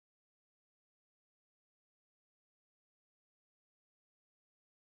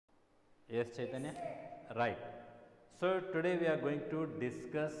Yes, Chaitanya? Right. So, today we are going to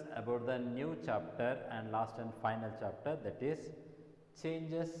discuss about the new chapter and last and final chapter, that is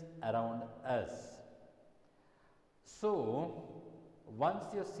changes around us. So, once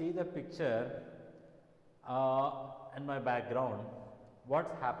you see the picture in my background,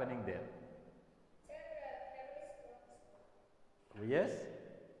 what's happening there? Yes?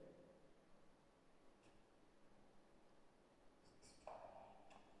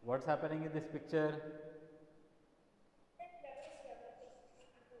 What's happening in this picture?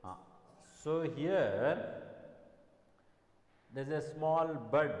 So here there is a small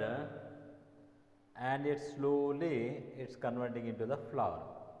bud and it's converting into the flower.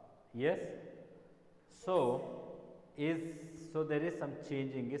 Yes. So there is some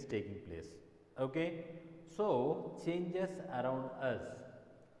changing is taking place. Okay. So changes around us.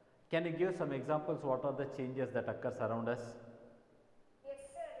 Can you give some examples? What are the changes that occurs around us? Yes,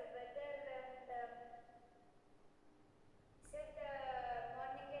 sir. Weather and said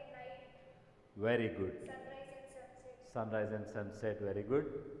morning and night. Very good. Sunrise and sunset. Sunrise and sunset. Very good.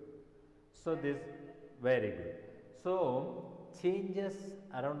 So this very good. So changes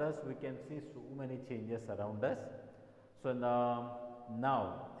around us. We can see so many changes around us. So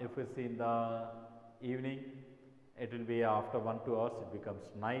now, if we see in the evening, it will be after 1-2 hours. It becomes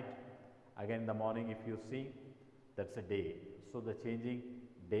night. Again in the morning, if you see, that's a day. So the changing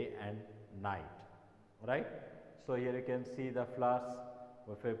day and night, right? So here you can see the flowers.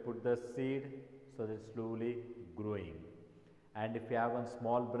 If I put the seed, so it's slowly growing. And if you have one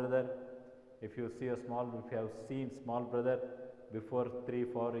small brother, if you have seen small brother before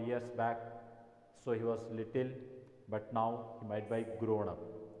 3-4 years back, so he was little, but now he might be grown up.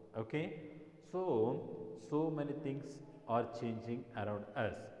 Okay, so many things are changing around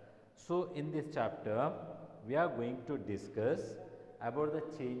us. So in this chapter, we are going to discuss about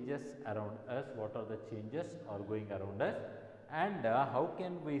the changes around us, what are the changes are going around us, and how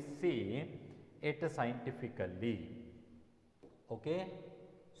can we see it scientifically. Okay,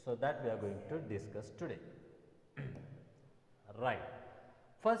 so that we are going to discuss today. Right.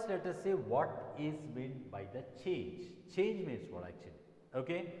 First, let us see what is meant by the change. Change means what actually?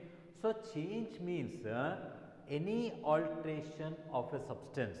 Okay, so change means any alteration of a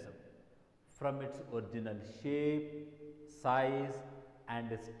substance from its original shape, size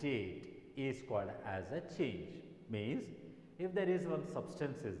and state is called as a change. Means if there is one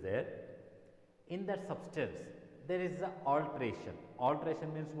substance is there, in that substance there is a alteration.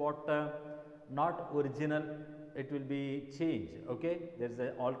 Alteration means what? Not original, it will be change. Okay, there is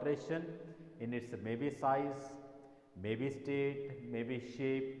an alteration in its maybe size, maybe state, maybe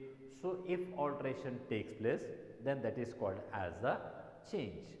shape. So if alteration takes place, then that is called as a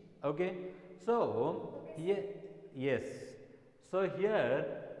change. Okay, so here, yes, so here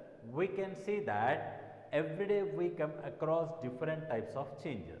we can see that every day we come across different types of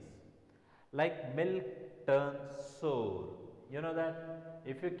changes, like milk turns sour. You know that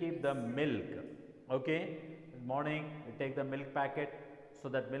if you keep the milk, okay, in morning you take the milk packet, so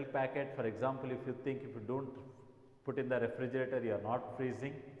that milk packet, for example, if you don't put in the refrigerator, you are not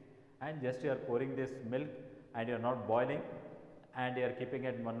freezing, and just you are pouring this milk and you are not boiling, and you are keeping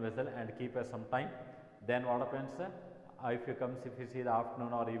it in one vessel and keep it some time, then what happens? If you see the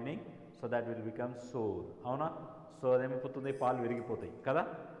afternoon or evening, so that will become sour. Avuna, so ademi paal virigipothayi kada.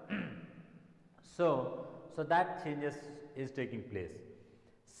 So that changes is taking place.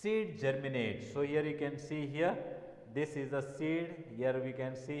 Seed germinates. So here you can see here, this is the seed. Here we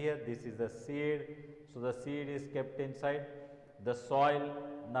can see here, this is the seed. So the seed is kept inside the soil.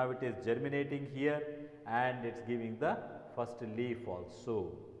 Now it is germinating here, and it's giving the first leaf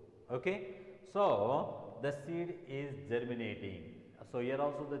also. Okay, so the seed is germinating. So here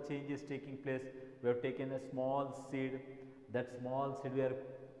also the change is taking place. We have taken a small seed. That small seed we are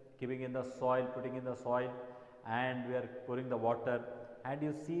keeping in the soil, putting in the soil, and we are pouring the water, and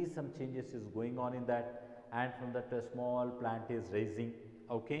you see some changes is going on in that, and from that a small plant is raising.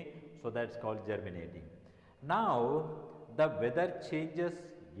 Okay, so that's called germinating. Now the weather changes.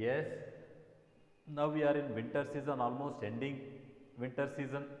 Yes, now we are in winter season, almost ending winter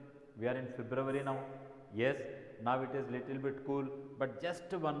season. We are in February now. Yes, now it is little bit cool, but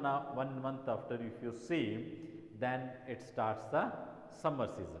just one month after, if you see, then it starts the summer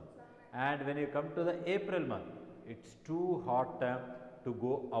season. And when you come to the April month, it's too hot to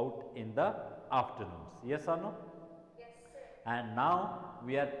go out in the afternoons. Yes or no? Yes, sir. And now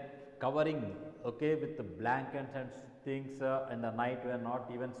we are covering, okay, with the blankets and things. In the night we are not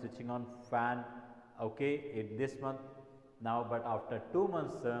even switching on fan, okay, in this month now, but after 2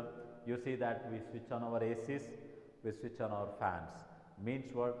 months you see that we switch on our ACs, we switch on our fans.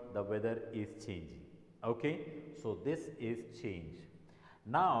 means what? The weather is changing. Okay, so this is change.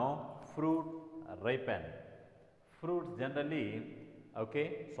 Now fruit ripen. Fruits generally,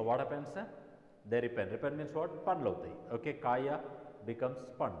 okay, so what happens? They ripen. Ripen means what? Pandu avutayi. Okay, kaya becomes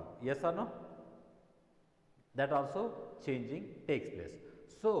pandu. Yes or no? That also changing takes place.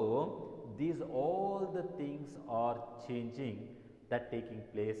 So these all the things are changing that taking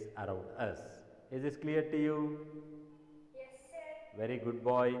place around us. Is this clear to you? Yes, sir. Very good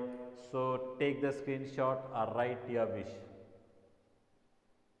boy. So take the screenshot or write your wish.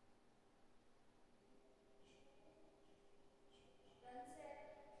 Done, sir.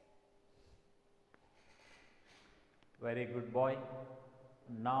 Very good boy.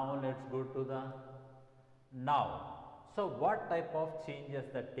 Now let's go to the now. So what type of changes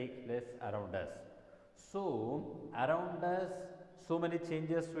that take place around us? So around us so many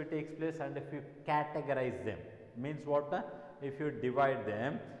changes will take place, and if you categorize them, means what? If you divide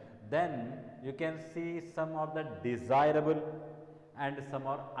them, then you can see some are the desirable and some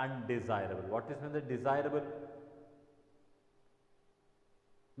are undesirable. What is mean the desirable?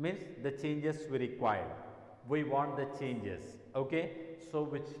 Means the changes we require, we want the changes, okay, so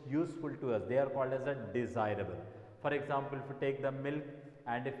which useful to us, they are called as a desirable. For example, if you take the milk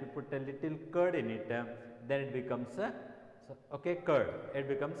and if you put a little curd in it, then it becomes a okay curd, it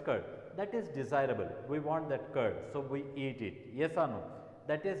becomes curd, that is desirable, we want that curd, so we eat it. Yes or no?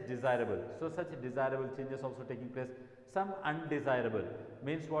 That is desirable. So such desirable changes also taking place. Some undesirable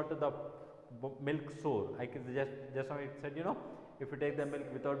means what? The milk sour, I can just now it said, you know, if you take the milk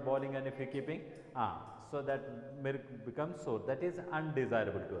without boiling and if you keeping, so that milk becomes sour, that is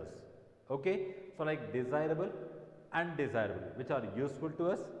undesirable to us. Okay, so like desirable, undesirable, which are useful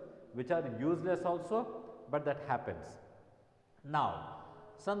to us, which are useless also, but that happens. Now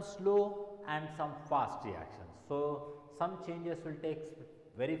some slow and some fast reactions. So some changes will take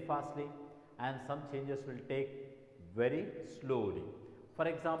very fastly and some changes will take very slowly. For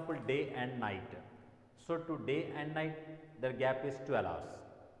example, day and night. So to day and night, their gap is 12 hours.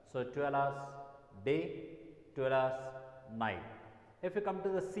 So 12 hours day, 12 hours night. If you come to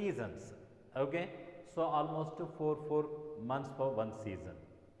the seasons, okay, so almost to 4 months for one season.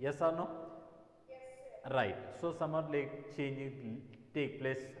 Yes or no? Yes, sir. Right. So some are like changing take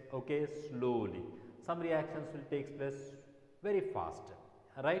place, okay, slowly. Some reactions will take place very fast,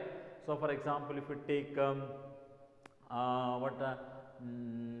 right? So for example, if you take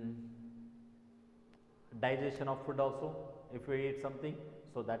digestion of food also, if you eat something,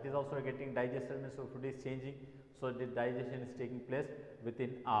 so that is also getting digested, means so food is changing, so the digestion is taking place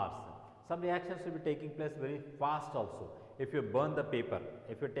within hours. Some reactions will be taking place very fast also. If you burn the paper,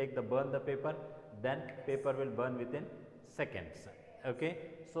 if you take the burn the paper, then paper will burn within seconds. Okay,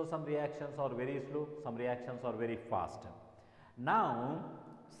 so some reactions are very slow, some reactions are very fast. Now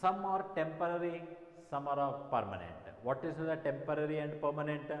some are temporary, some are permanent. What is the temporary and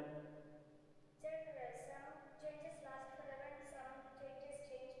permanent? Sir, some changes last forever and some changes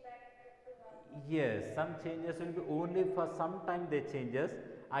change back to normal. Yes, some changes will be only for some time, they changes,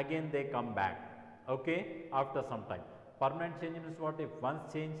 again they come back, okay, after some time. Permanent change means what? If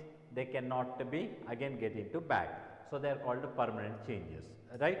once change, they cannot be again get into back. So they are called permanent changes,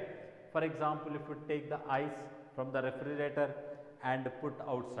 right? For example, if you take the ice from the refrigerator and put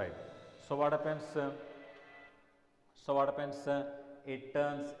outside, so what happens? It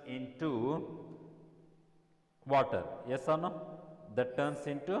turns into water. Yes or no? That turns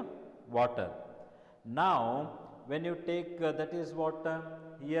into water. Now when you take that is what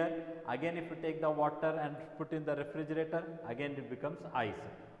here, again if you take the water and put in the refrigerator, again it becomes ice.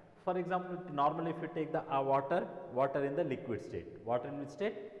 For example, normally if you take the water in the liquid state, water in which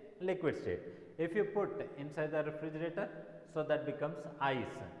state? Liquid state. If you put inside the refrigerator, so that becomes ice.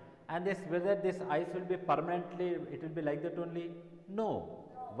 And this, whether this ice will be permanently, it will be like that only? No.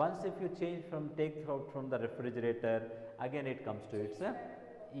 Once if you change from, take out from the refrigerator, again it comes to its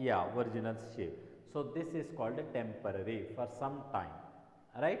original shape. So this is called a temporary, for some time,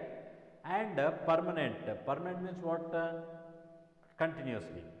 right? And permanent means what?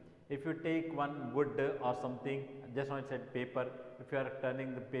 Continuously. If you take one wood or something, just now it said paper, if you are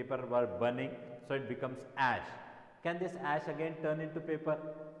turning the paper or burning, so it becomes ash. Can this ash again turn into paper?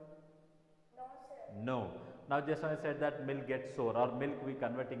 No, sir. No. Now just now I said that milk gets sour, or milk we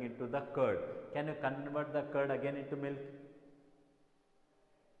converting into the curd. Can you convert the curd again into milk?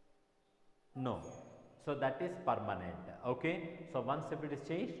 No. So that is permanent. Okay. So once if it is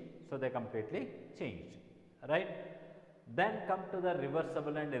changed, so they completely changed, right? Then come to the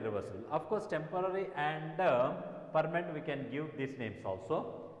reversible and irreversible. Of course, temporary and permanent we can give these names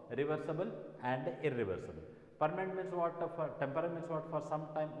also, reversible and irreversible. Permanent means what? For temporary means what? For some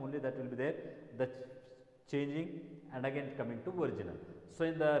time only that will be there, the changing and again coming to original. So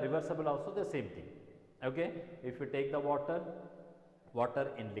in the reversible also the same thing. Okay, if you take the water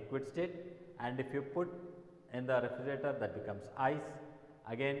in liquid state, and if you put in the refrigerator, that becomes ice,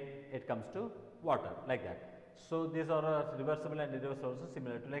 again it comes to water, like that. So these are reversible and irreversible also,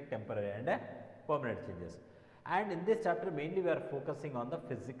 similar to like temporary and permanent changes. And in this chapter mainly we are focusing on the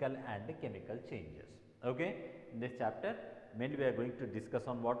physical and chemical changes. Okay, in this chapter mainly we are going to discuss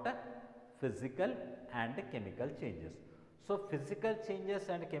on what? Physical and chemical changes. So physical changes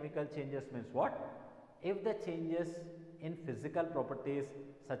and chemical changes means what? If the changes in physical properties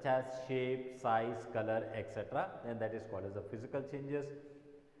such as shape, size, color, etc., then that is called as the physical changes.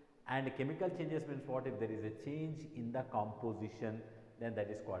 And chemical changes means what? If there is a change in the composition, then that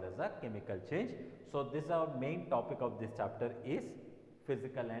is called as a chemical change. So this is our main topic of this chapter, is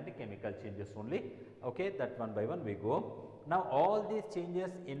physical and chemical changes only. Okay, that one by one we go. Now all these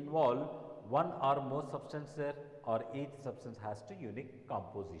changes involve one or more substances, or each substance has to unique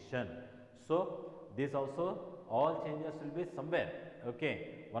composition. So this also, all changes will be somewhere.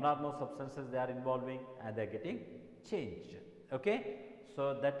 Okay, one or more substances they are involving and they are getting changed. Okay,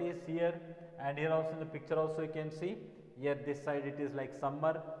 so that is here, and here also in the picture also you can see, here this side it is like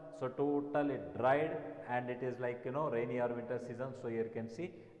summer, so total it dried, and it is like rainy or winter season. So here you can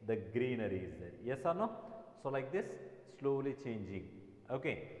see the greenery is there. Yes or no? So like this slowly changing.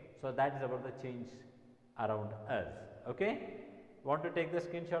 Okay, so that is about the change around us. Okay, want to take the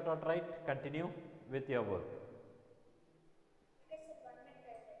screenshot or write? Continue with your work. Yes, sir, 1 minute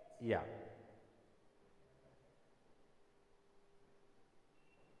I will. Yeah.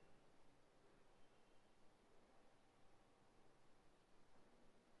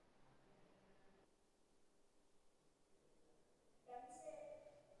 Done,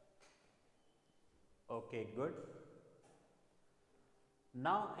 sir. Okay, good.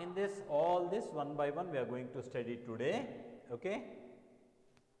 Now in this, all this one by one we are going to study today. Okay,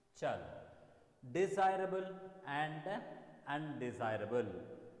 chal. Desirable and undesirable.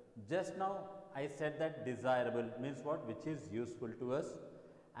 Just now I said that desirable means what? Which is useful to us,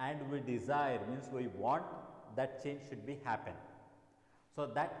 and we desire means we want that change should be happen. So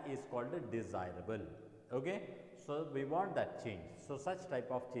that is called a desirable. Okay, so we want that change. So such type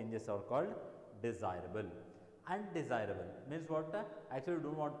of changes are called desirable. Undesirable means what? Actually we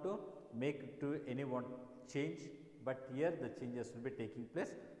don't want to make to anyone change, but here the changes will be taking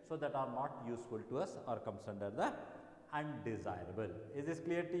place, so that are not useful to us or comes under the undesirable. Is this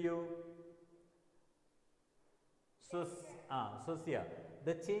clear to you? So, so see here,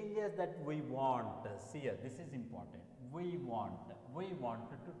 the changes that we want, see here, this is important. We want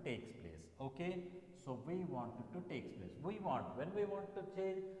it to take place. Okay, so we want it to take place. We want, when we want to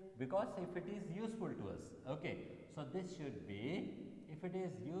change, because if it is useful to us. Okay, so this should be, if it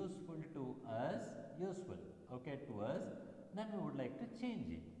is useful to us, useful, okay, to us, then we would like to change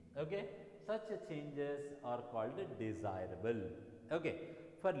it. Okay, such changes are called desirable. Okay,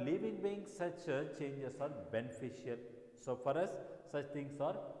 for living beings such changes are beneficial. So for us such things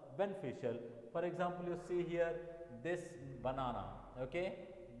are beneficial. For example, you see here this banana. Okay,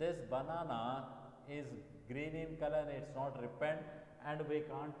 this banana is green in color, it's not ripened, and we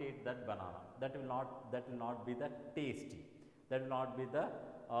can't eat that banana. That will not be the tasty, that will not be the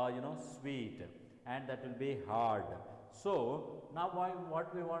sweet, and that will be hard. So now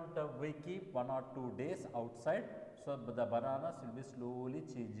what we want, we keep 1 or 2 days outside, so the bananas will be slowly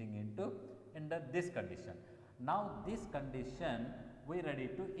changing into this condition. Now this condition we ready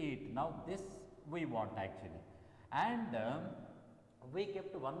to eat. Now this we want actually, and we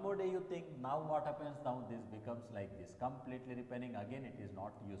kept 1 more day. You think, now what happens? Now this becomes like this, completely ripening. Again it is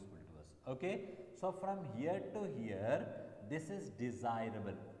not useful to us. Okay, so from here to here this is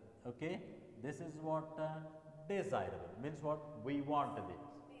desirable. Okay, this is what desirable means what? We want this.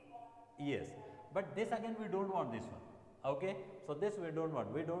 Yes, but this again we don't want this one. Okay, so this we don't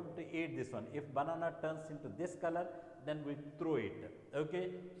want, we don't eat this one. If banana turns into this color, then we throw it.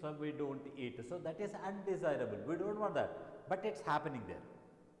 Okay, so we don't eat. So that is undesirable, we don't want that, but it's happening there.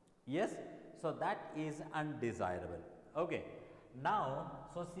 Yes, so that is undesirable. Okay, now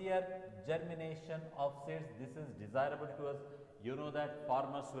so see here, germination of seeds, this is desirable to us. You know that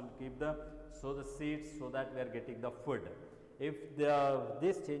farmers will keep the seeds, so that we are getting the food. If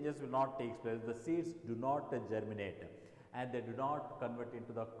these changes will not take place, the seeds do not germinate, and they do not convert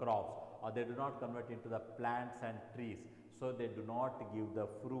into the crops, or they do not convert into the plants and trees. So they do not give the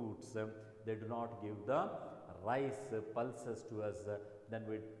fruits, they do not give the rice pulses to us, then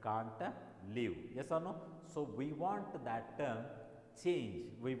we can't live. Yes or no? So we want that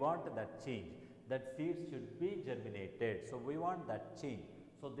change, we want that change. that seeds should be germinated. So we want that change.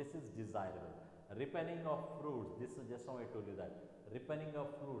 So this is desirable. Ripening of fruits, this is just how I told you that. Ripening of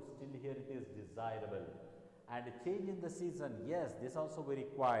fruits, still here it is desirable. And change in the season, yes, this also we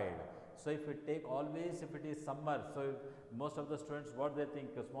required. So if we take always, if it is summer, so most of the students, what they think,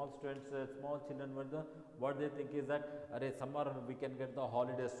 small students, small children, what they think is that, array, summer we can get the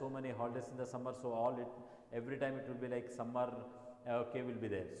holidays, so many holidays in the summer, so every time it will be like summer, okay, will be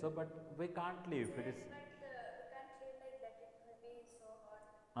there. So, but we can't live. It is. We can't live like that. It will be so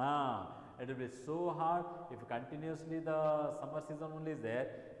hot. It will be so hard if continuously the summer season only is there.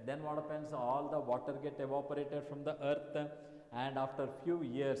 Then what happens? All the water get evaporated from the earth, and after few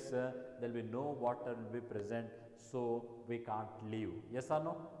years there will be no water will be present. So we can't live. Yes or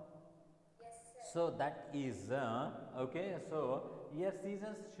no? Yes, sir. So that is okay. So here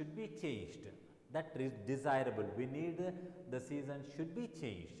seasons should be changed. That is desirable. We need the season should be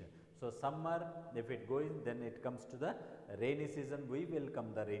changed. So summer, if it goes, then it comes to the rainy season. We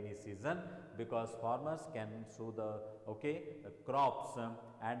welcome the rainy season because farmers can sow the crops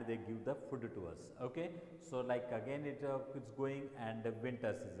and they give the food to us. Okay, so like again it's going, and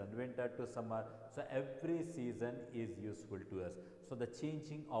winter season, winter to summer. So every season is useful to us. So the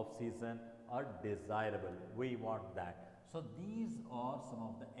changing of season are desirable. We want that. So these are some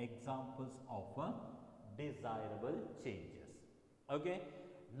of the examples of desirable changes. Okay.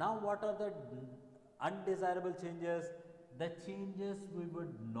 Now what are the undesirable changes? The changes we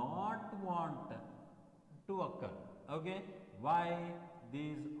would not want to occur. Okay. Why?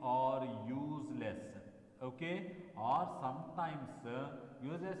 These are useless. Okay. Or sometimes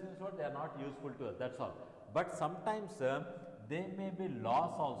useless means what? They are not useful to us. That's all. But sometimes they may be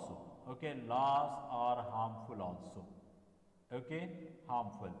loss also. Okay. Loss or harmful also. Okay.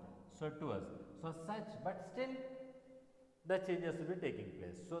 Harmful. So to us. So such, but still the changes will be taking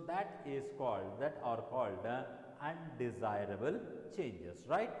place. So that is called, that are called undesirable changes,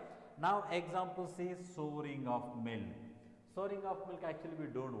 right? Now example is soaring of milk. Soaring of milk actually we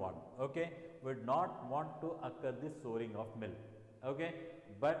don't want. Okay, we would not want to occur this soaring of milk. Okay,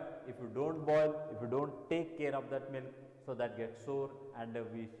 but if you don't boil, if you don't take care of that milk, so that gets sour, and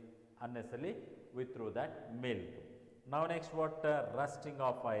we unnecessarily we throw that milk. Now next, what rusting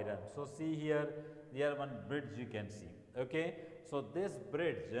of iron. So see here one bridge you can see. Okay, so this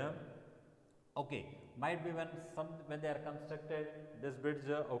bridge okay, might be when they are constructed this bridge,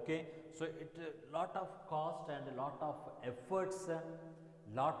 okay, so it lot of cost and a lot of efforts,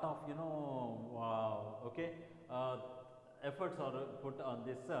 lot of efforts are put on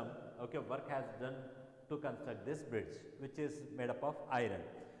this okay, work has done to construct this bridge, which is made up of iron.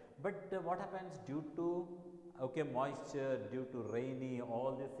 But what happens due to moisture, due to rainy,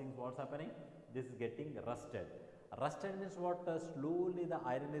 all these things, what's happening? This is getting rusted. Rusted means what? Slowly the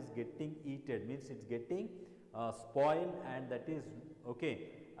iron is getting eaten, means it's getting spoiled, and that is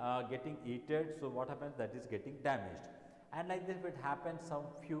getting eaten. So what happens? That is getting damaged. And like this, if it happens some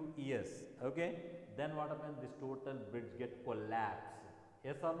few years, okay, then what happens? This total bridge get collapse.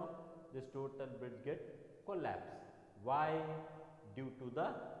 Yes or no? This total bridge get collapse. Why? Due to the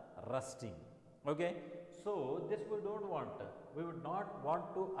rusting. Okay, so this we don't want. We would not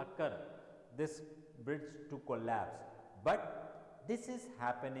want to occur this bridge to collapse, but this is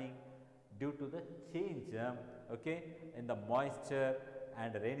happening due to the change in the moisture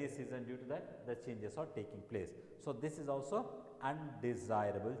and rainy season. Due to that, the changes are taking place. So this is also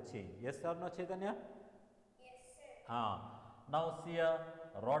undesirable change. Yes or no, Chaitanya? Yes, sir. Now see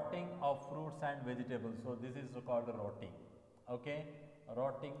rotting of fruits and vegetables. So this is called rotting. Okay,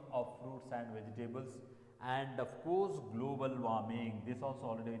 rotting of fruits and vegetables. And of course global warming, this also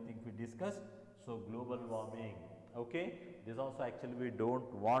already I think we discussed. So global warming, okay, this also actually we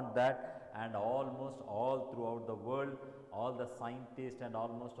don't want that, and almost all throughout the world, all the scientists and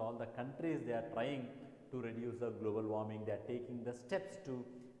almost all the countries, they are trying to reduce the global warming. They are taking the steps to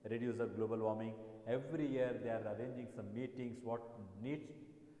reduce the global warming. Every year they are arranging some meetings, what needs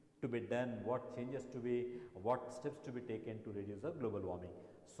to be done, what changes to be, what steps to be taken to reduce the global warming.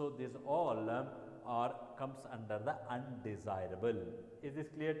 So this all comes under the undesirable. Is this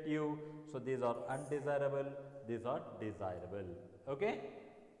clear to you? So these are undesirable, these are desirable. Okay,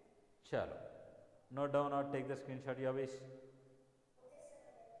 chalo, note down or take the screenshot you wish.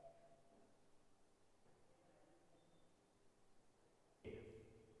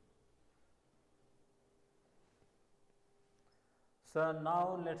 So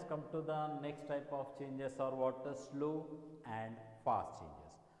now let's come to the next type of changes, or what? Slow and fast changes.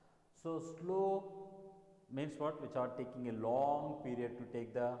 So slow means what? Which are taking a long period to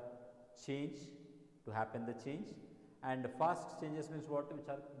take the change, to happen the change, and fast changes means what, which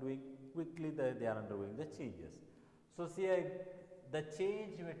are doing quickly, they are undergoing the changes. So see, the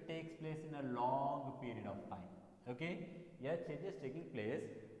change which takes place in a long period of time. Okay, yeah, change is taking place,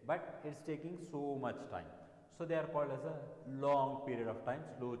 but it's taking so much time, so they are called as a long period of time,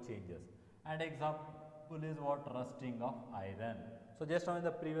 slow changes. And example is what, rusting of iron. So just now in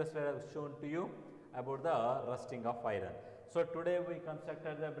the previous slide I have shown to you about the rusting of iron. So today we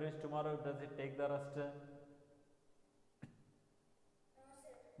constructed the bridge, tomorrow does it take the rust?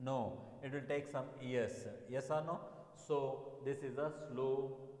 No, it will take some years. Yes or no? So this is a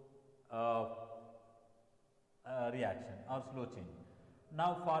slow uh, reaction or slow change.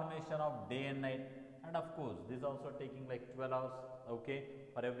 Now formation of day and night, and of course this is also taking like 12 hours. Okay,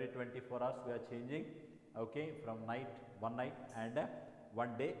 for every 24 hours we are changing. Okay, from night, one night and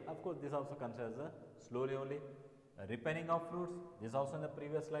one day. Of course this also considers slowly only. Ripening of fruits, this also in the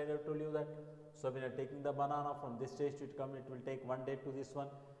previous slide I told you that. So when you are taking the banana from this stage to it come, it will take 1 day to this one,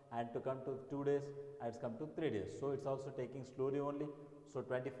 and to come to 2 days, it's come to 3 days. So it's also taking slowly only. So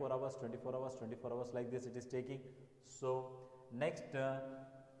 24 hours, 24 hours, 24 hours, like this it is taking. So next,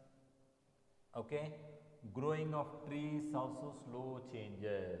 okay, growing of trees also slow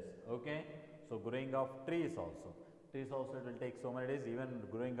changes. Okay, so growing of trees also it will take so many days, even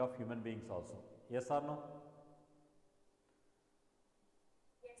growing of human beings also. Yes or no?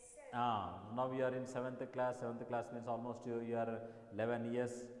 Now we are in 7th class. 7th class means almost you are 11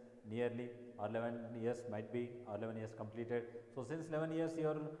 years nearly, or 11 years might be, or 11 years completed. So since 11 years you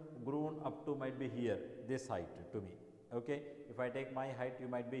are grown up to might be here, this height to me. Okay, if I take my height, you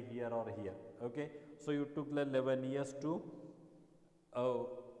might be here or here. Okay, so you took 11 years to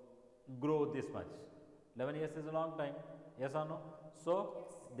grow this much. 11 years is a long time. Yes or no? So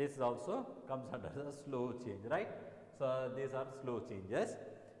this also comes under the slow change, right? So these are slow changes,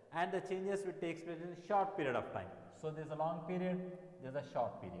 and the changes which takes place in a short period of time. So there is a long period, there is a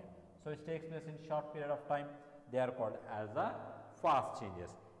short period. So it takes place in short period of time, they are called as the fast changes.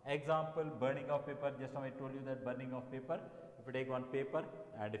 Example, burning of paper. Just now I told you that burning of paper, if you take one paper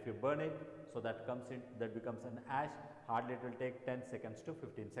and if you burn it, so that comes in, that becomes an ash. Hardly it will take 10 seconds to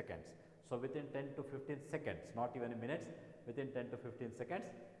 15 seconds. So within 10 to 15 seconds, not even minutes, within 10 to 15 seconds,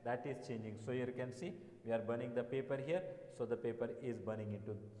 that is changing. So here you can see we are burning the paper here. So the paper is burning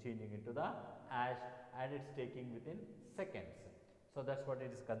into, changing into the ash, and it's taking within seconds. So that's what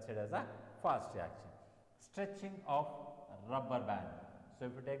it is considered as a fast reaction. Stretching of rubber band. So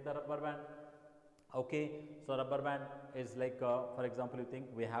if you take the rubber band, okay, so rubber band is like, for example, you think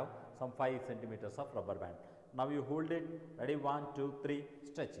we have some 5 centimeters of rubber band. Now you hold it, ready, 1, 2, 3,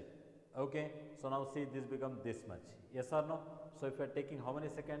 stretch it. Okay, so now see this becomes this much. Yes or no? So if you are taking how many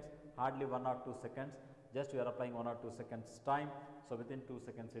seconds? Hardly 1 or 2 seconds. Just you are applying 1 or 2 seconds time. So within 2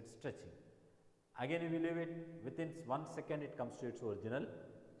 seconds it's stretching. Again if you leave it, within 1 second it comes to its original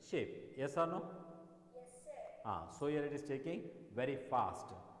shape. Yes or no? Yes, sir. So here it is taking very fast.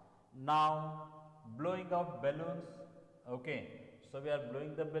 Now blowing of balloons. Okay, so we are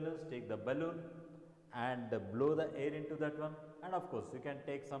blowing the balloons. Take the balloon and blow the air into that one, and of course you can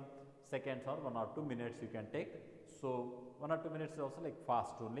take some seconds or 1 or 2 minutes you can take. So 1 or 2 minutes is also like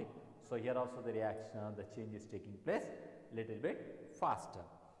fast only. So here also the reaction, the change is taking place little bit faster.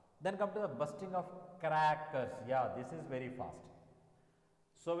 Then come to the busting of crackers. Yeah, this is very fast.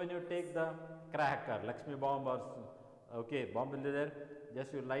 So when you take the cracker, Lakshmi bomb or okay, bomb will be there,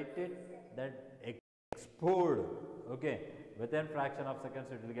 just you light it, then explode. Okay, within fraction of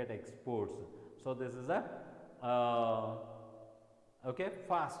seconds it will get explodes. So this is a okay,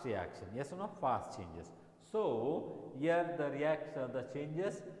 fast reaction. Yes or no? Fast changes. So here the reaction, the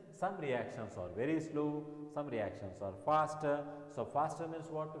changes, some reactions are very slow, some reactions are faster. So faster means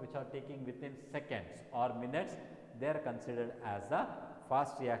what? Which are taking within seconds or minutes, they are considered as the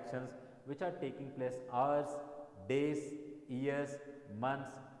fast reactions. Which are taking place hours, days, years,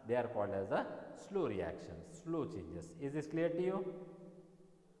 months, they are called as the slow reactions, slow changes. Is this clear to you?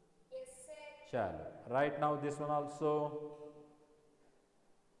 Yes, sir. Chalo. Right now this one also.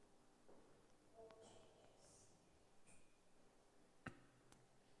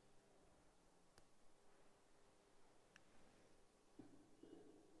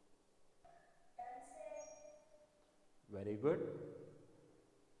 Done, sir. Very good.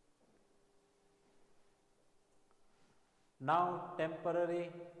 Now temporary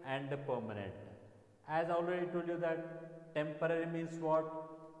and permanent. As I already told you that temporary means what?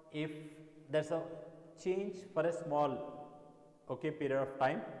 If there's a change for a small okay period of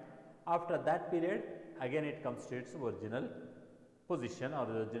time, after that period again it comes to its original position or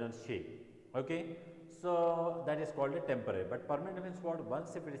original shape. Okay, so that is called a temporary. But permanent means what?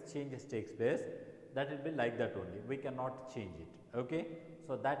 Once if its changes takes place, that will be like that only, we cannot change it. Okay,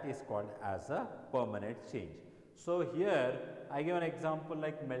 so that is called as a permanent change. So here I give an example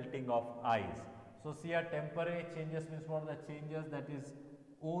like melting of ice. So see, a temporary changes means what? The changes that is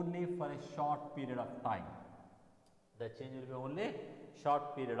only for a short period of time. The change will be only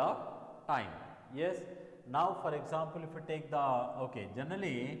short period of time. Yes. Now for example, if you take the, okay,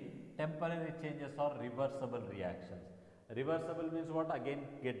 generally temporary changes are reversible reactions. Reversible means what? Again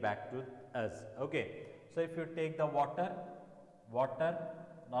get back to us. Okay. So if you take the water,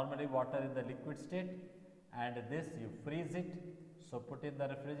 normally water in the liquid state, and this you freeze it, so put in the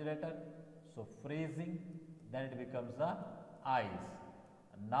refrigerator, so freezing, then it becomes the ice.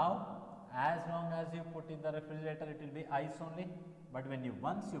 Now as long as you put in the refrigerator, it will be ice only, but when you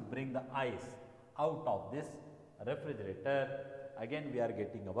once you bring the ice out of this refrigerator, again we are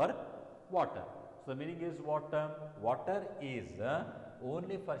getting our water. So meaning is water is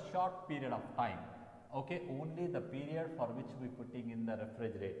only for short period of time. Okay, only the period for which we putting in the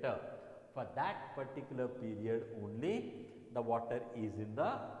refrigerator, for that particular period only the water is in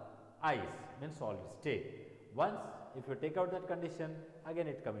the ice, means solid state. Once if you take out that condition, again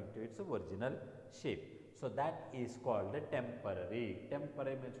it coming to its original shape. So that is called a temporary.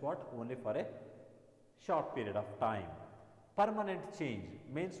 Temporary means what? Only for a short period of time. Permanent change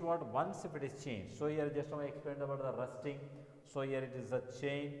means what? Once if it is changed. So here just now I explained about the rusting. So here it is a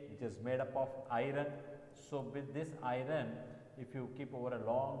chain which is made up of iron. So with this iron, if you keep over a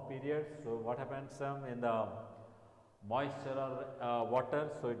long period, so what happens in the moisture or water,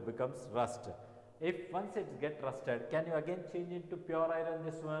 so it becomes rust. If once it get rusted, can you again change into pure iron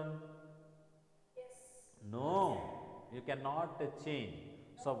this one? Yes. No, you cannot change.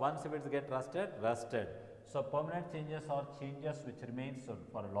 So once if it get rusted. So permanent changes are changes which remains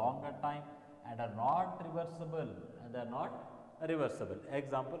for a longer time and are not reversible,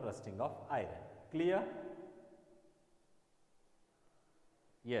 Example, rusting of iron. Clear?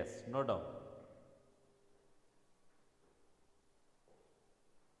 Yes, no doubt.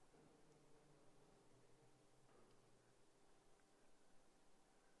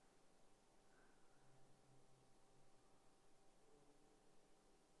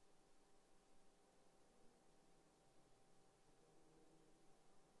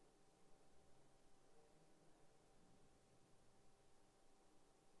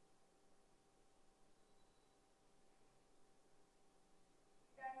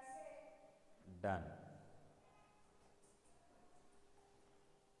 Done, sir. Done.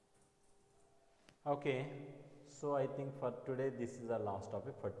 Okay, so I think for today this is the last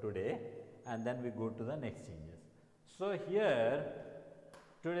topic for today, and then we go to the next changes. So here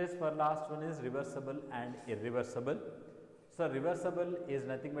today's for last one is reversible and irreversible. So reversible is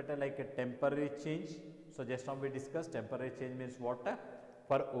nothing but like a temporary change. So just now we discussed temporary change means what?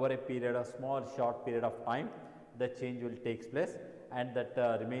 For over a period of small short period of time, the change will takes place and that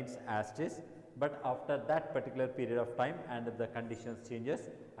remains as it is. But after that particular period of time and the conditions changes,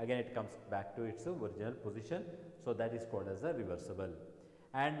 again it comes back to its original position. So that is called as a reversible.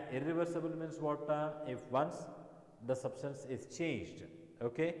 And irreversible means what? If once the substance is changed,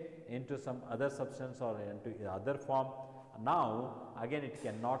 okay, into some other substance or into other form, now again it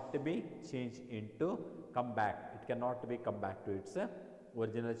cannot be changed into come back. It cannot be come back to its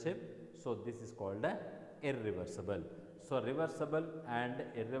original shape. So this is called irreversible. So reversible and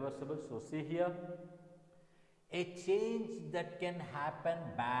irreversible. So see here, a change that can happen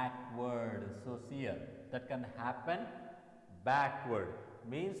backward. So see here, that can happen backward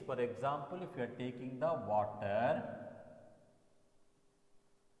means, for example, if you are taking the water,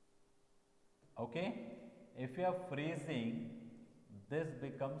 okay, if you are freezing, this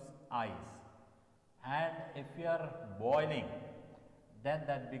becomes ice, and if you are boiling, then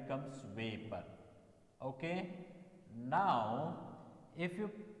that becomes vapor. Okay, now if you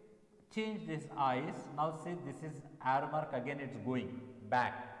change this ice, now see this is arrow mark, again it's going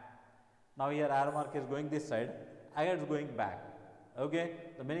back. Now here arrow mark is going this side, again it's going back. Okay,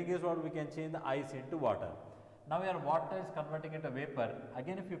 the meaning is what? We can change the ice into water. Now here water is converting into vapor.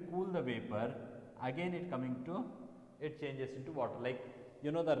 Again if you cool the vapor, again it changes into water, like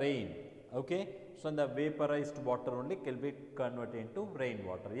you know the rain. Okay, so the vaporized water only can be converted into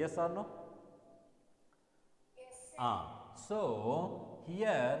rainwater. Yes or no? Yes, sir. So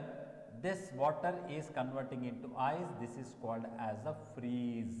here this water is converting into ice. This is called as a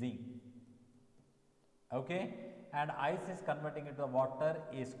freezing. Okay, and ice is converting into water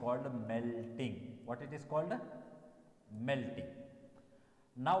is called melting. What it is called? Melting.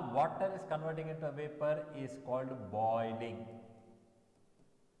 Now water is converting into a vapor is called boiling.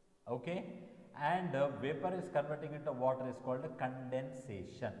 Okay, and vapor is converting into water is called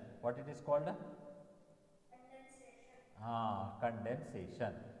condensation. What it is called?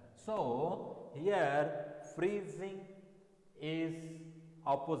 Condensation. So here freezing is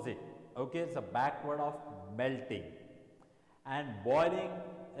opposite, okay, it's a backward of melting, and boiling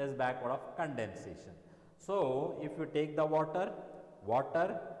is backward of condensation. So if you take the water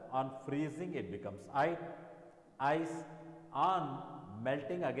on freezing it becomes ice, on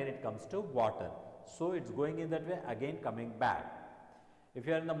melting again it comes to water. So it's going in that way, again coming back. If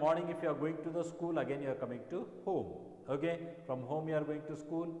you are in the morning, if you are going to the school, again you are coming to home, okay, from home you are going to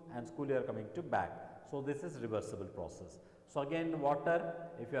school, and school you are coming to back. So this is reversible process. So again water,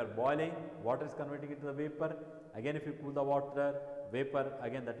 if you are boiling, water is converting into the vapor, again if you cool the water, vapor,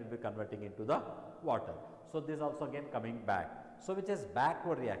 again that will be converting into the water. So this also again coming back. So which is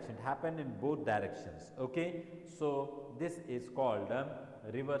backward reaction, it happened in both directions, okay. So this is called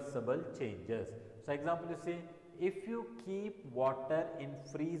reversible changes. So example, you see, if you keep water in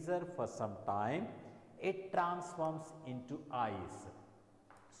freezer for some time, it transforms into ice.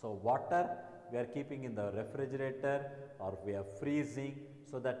 So water we are keeping in the refrigerator or we are freezing,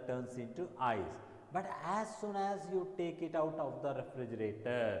 so that turns into ice. But as soon as you take it out of the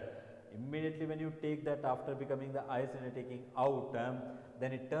refrigerator, immediately when you take that after becoming the ice and you are taking out,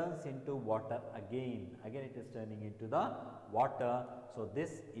 then it turns into water again. Again it is turning into the water. So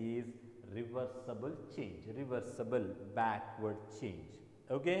this is reversible change, reversible backward change,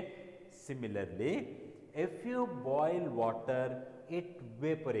 okay. Similarly, if you boil water, it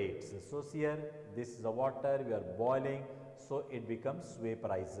evaporates. So here this is the water we are boiling, so it becomes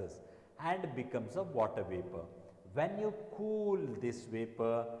vaporizes and becomes a water vapor. When you cool this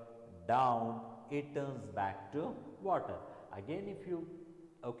vapor down, it turns back to water. Again if you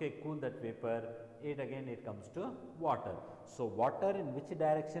cool that vapor, it comes to water. So water in which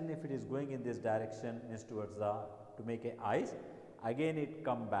direction? If it is going in this direction, means towards the to make a ice, again it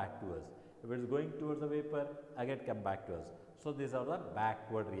come back to us. If it is going towards the vapor, again come back to us. So these are the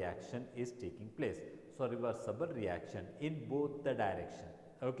backward reaction is taking place. So reversible reaction in both the direction,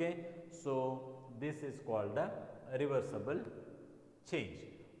 okay. So this is called a reversible change.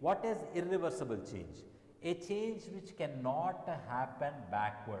 What is irreversible change? A change which cannot happen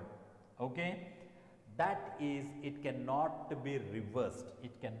backward, okay. That is, it cannot be reversed,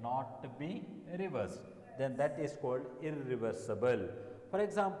 it cannot be reversed, then that is called irreversible. For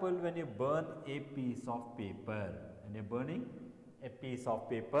example, when you burn a piece of paper, when you are burning a piece of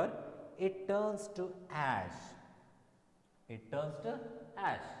paper, it turns to ash, it turns to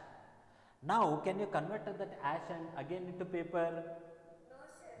ash. Now can you convert that ash and again into paper?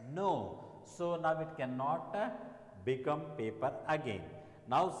 No. So now it cannot become paper again.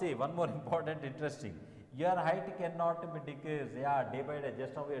 Now see one more important interesting, your height cannot be decreased, yeah, day by day.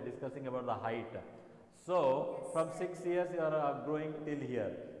 Just now we are discussing about the height. So from 6 years you are growing till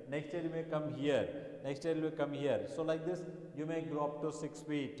here, next year you may come here, next year you will come here. So like this you may grow up to 6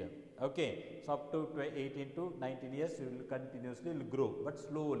 feet, okay. So up to 18 to 19 years you will continuously grow, but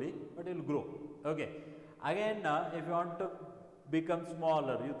slowly, but you will grow, okay. Again if you want to become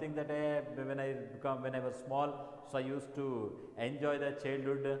smaller, you think that when I was small, so I used to enjoy the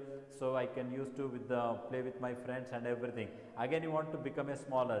childhood, so I can used to play with my friends and everything. Again you want to become a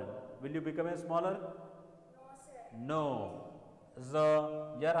smaller, will you become a smaller? No.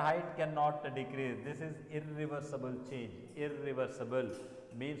 So your height cannot decrease. This is irreversible change. Irreversible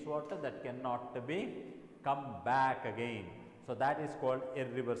means what? That cannot be come back again. So that is called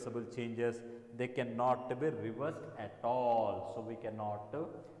irreversible changes. They cannot be reversed at all. So we cannot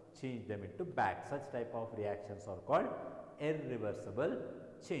change them into back. Such type of reactions are called irreversible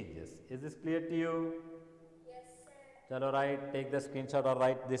changes. Is this clear to you? Yes, sir. Chalo, write, take the screenshot or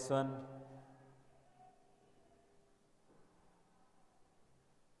write this one.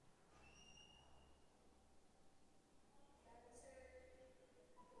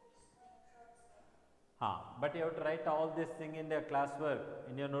 But you have to write all this thing in the classwork,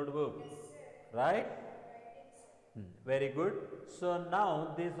 in your notebook, Yes, sir. right? Writing, sir. Very good. So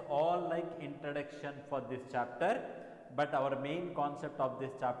now this all like introduction for this chapter, but our main concept of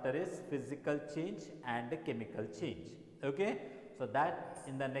this chapter is physical change and chemical change, okay. So that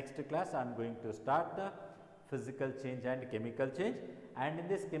in the next class I am going to start the physical change and chemical change, and in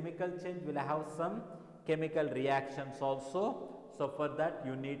this chemical change we will have some chemical reactions also. So for that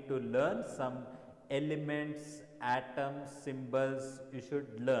you need to learn some elements, atoms, symbols you should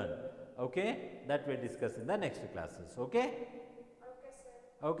learn, okay. That we will discuss in the next classes, okay. Okay,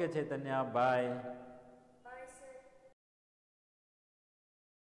 sir. Okay Chaitanya, bye.